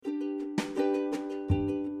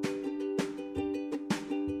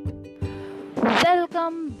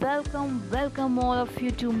welcome all of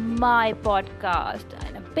you to my podcast,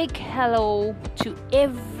 and a big hello to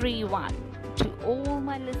everyone, to all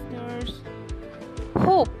my listeners.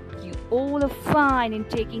 Hope you all are fine and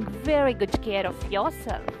taking very good care of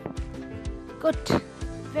yourself. Good,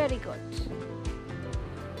 very good.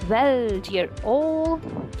 Well, dear all,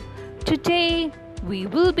 today we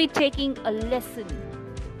will be taking a lesson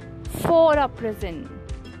for our present.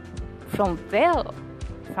 From where?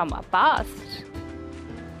 From our past.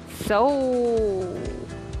 So,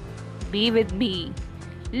 be with me,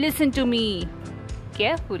 listen to me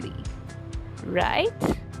carefully, right?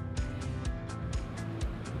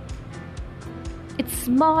 It's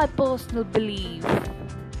my personal belief,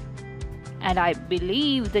 and I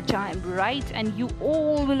believe that I am right, and you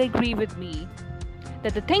all will agree with me,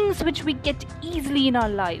 that the things which we get easily in our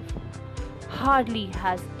life hardly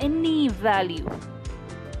has any value,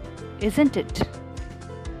 isn't it?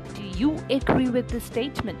 Do you agree with this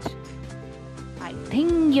statement? I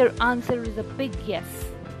think your answer is a big yes.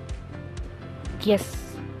 Yes,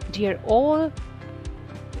 dear all,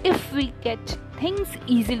 if we get things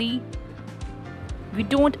easily, we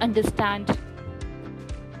don't understand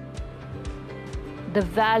the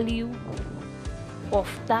value of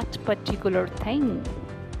that particular thing.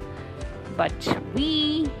 But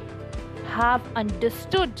we have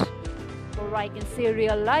understood, or I can say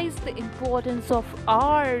realize, the importance of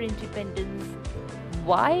our independence.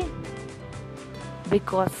 Why?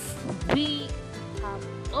 Because we have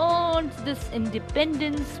earned this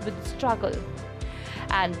independence with struggle,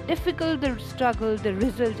 and difficult the struggle, the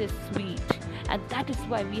result is sweet, and that is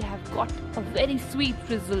why we have got a very sweet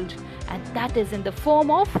result, and that is in the form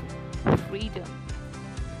of freedom.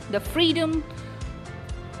 The freedom,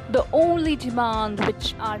 the only demand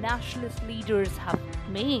which our nationalist leaders have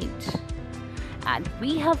made. And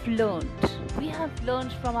we have learned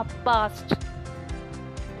from our past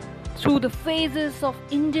through the phases of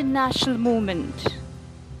Indian national movement.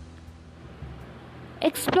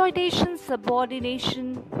 Exploitation,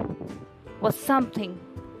 subordination was something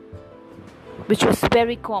which was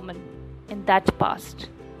very common in that past.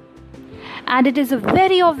 And it is a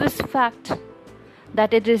very obvious fact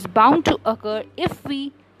that it is bound to occur if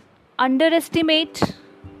we underestimate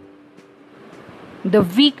the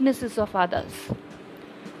weaknesses of others.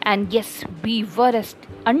 And yes, we were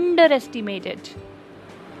underestimated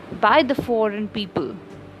by the foreign people,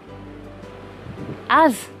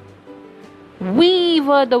 as we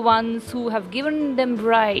were the ones who have given them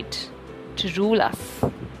right to rule us,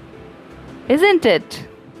 isn't it?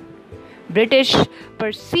 British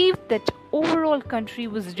perceived that overall country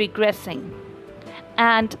was regressing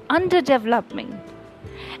and underdeveloping.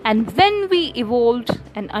 And when we evolved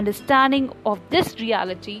an understanding of this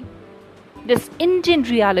reality, this Indian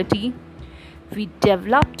reality, we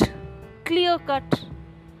developed clear-cut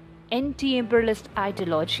anti-imperialist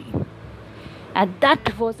ideology. And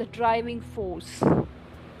that was a driving force.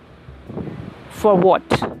 For what?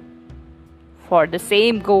 For the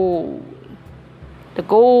same goal. The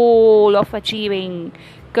goal of achieving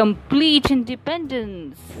complete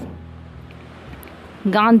independence.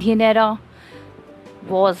 Gandhian era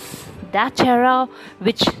was that era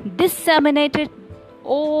which disseminated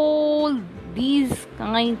all these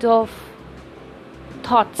kind of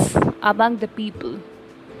thoughts among the people,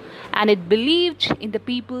 and it believed in the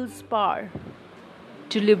people's power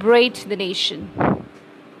to liberate the nation.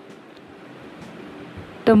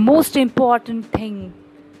 The most important thing,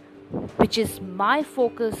 which is my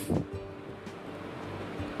focus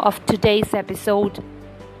of today's episode,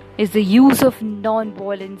 is the use of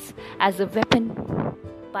non-violence as a weapon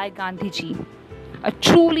by Gandhiji.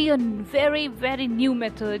 Truly a very, very new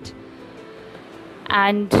method,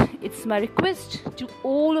 and it's my request to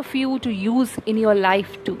all of you to use in your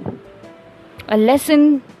life too. A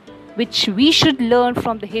lesson which we should learn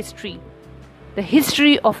from the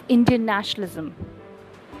history of Indian nationalism.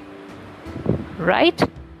 Right?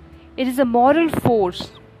 It is a moral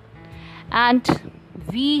force, and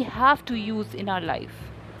we have to use in our life.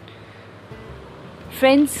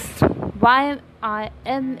 Friends, why I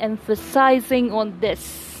am emphasizing on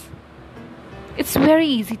this? It's very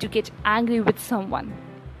easy to get angry with someone.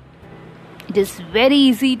 It is very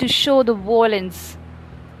easy to show the violence.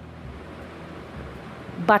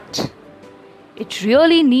 But it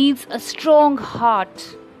really needs a strong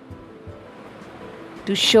heart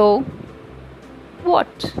to show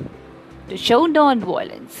what? To show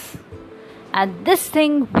non-violence. And this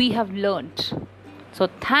thing we have learned. So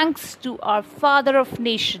thanks to our father of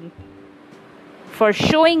nation for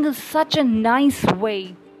showing us such a nice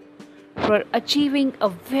way for achieving a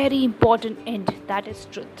very important end, that is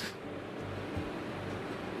truth.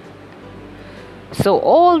 So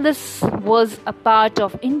all this was a part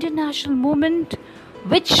of international movement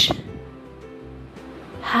which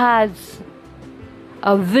has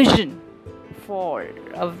a vision for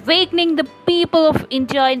awakening the people of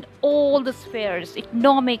India in all the spheres,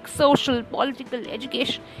 economic, social, political,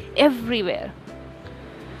 education, everywhere.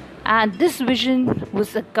 And this vision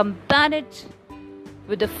was accompanied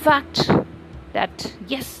with the fact that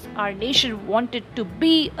yes, our nation wanted to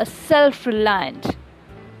be a self-reliant.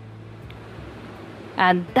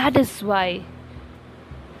 And that is why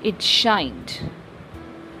it shined.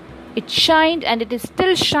 It shined, and it is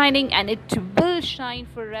still shining, and it will shine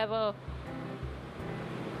forever,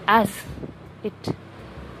 as it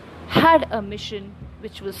had a mission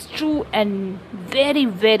which was true and very,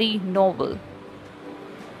 very noble.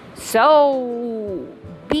 So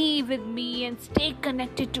be with me and stay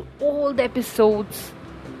connected to all the episodes.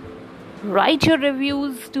 Write your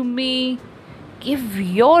reviews to me, give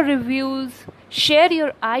your reviews, share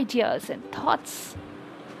your ideas and thoughts.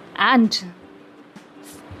 And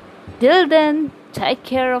till then, take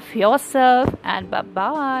care of yourself and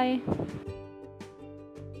bye-bye.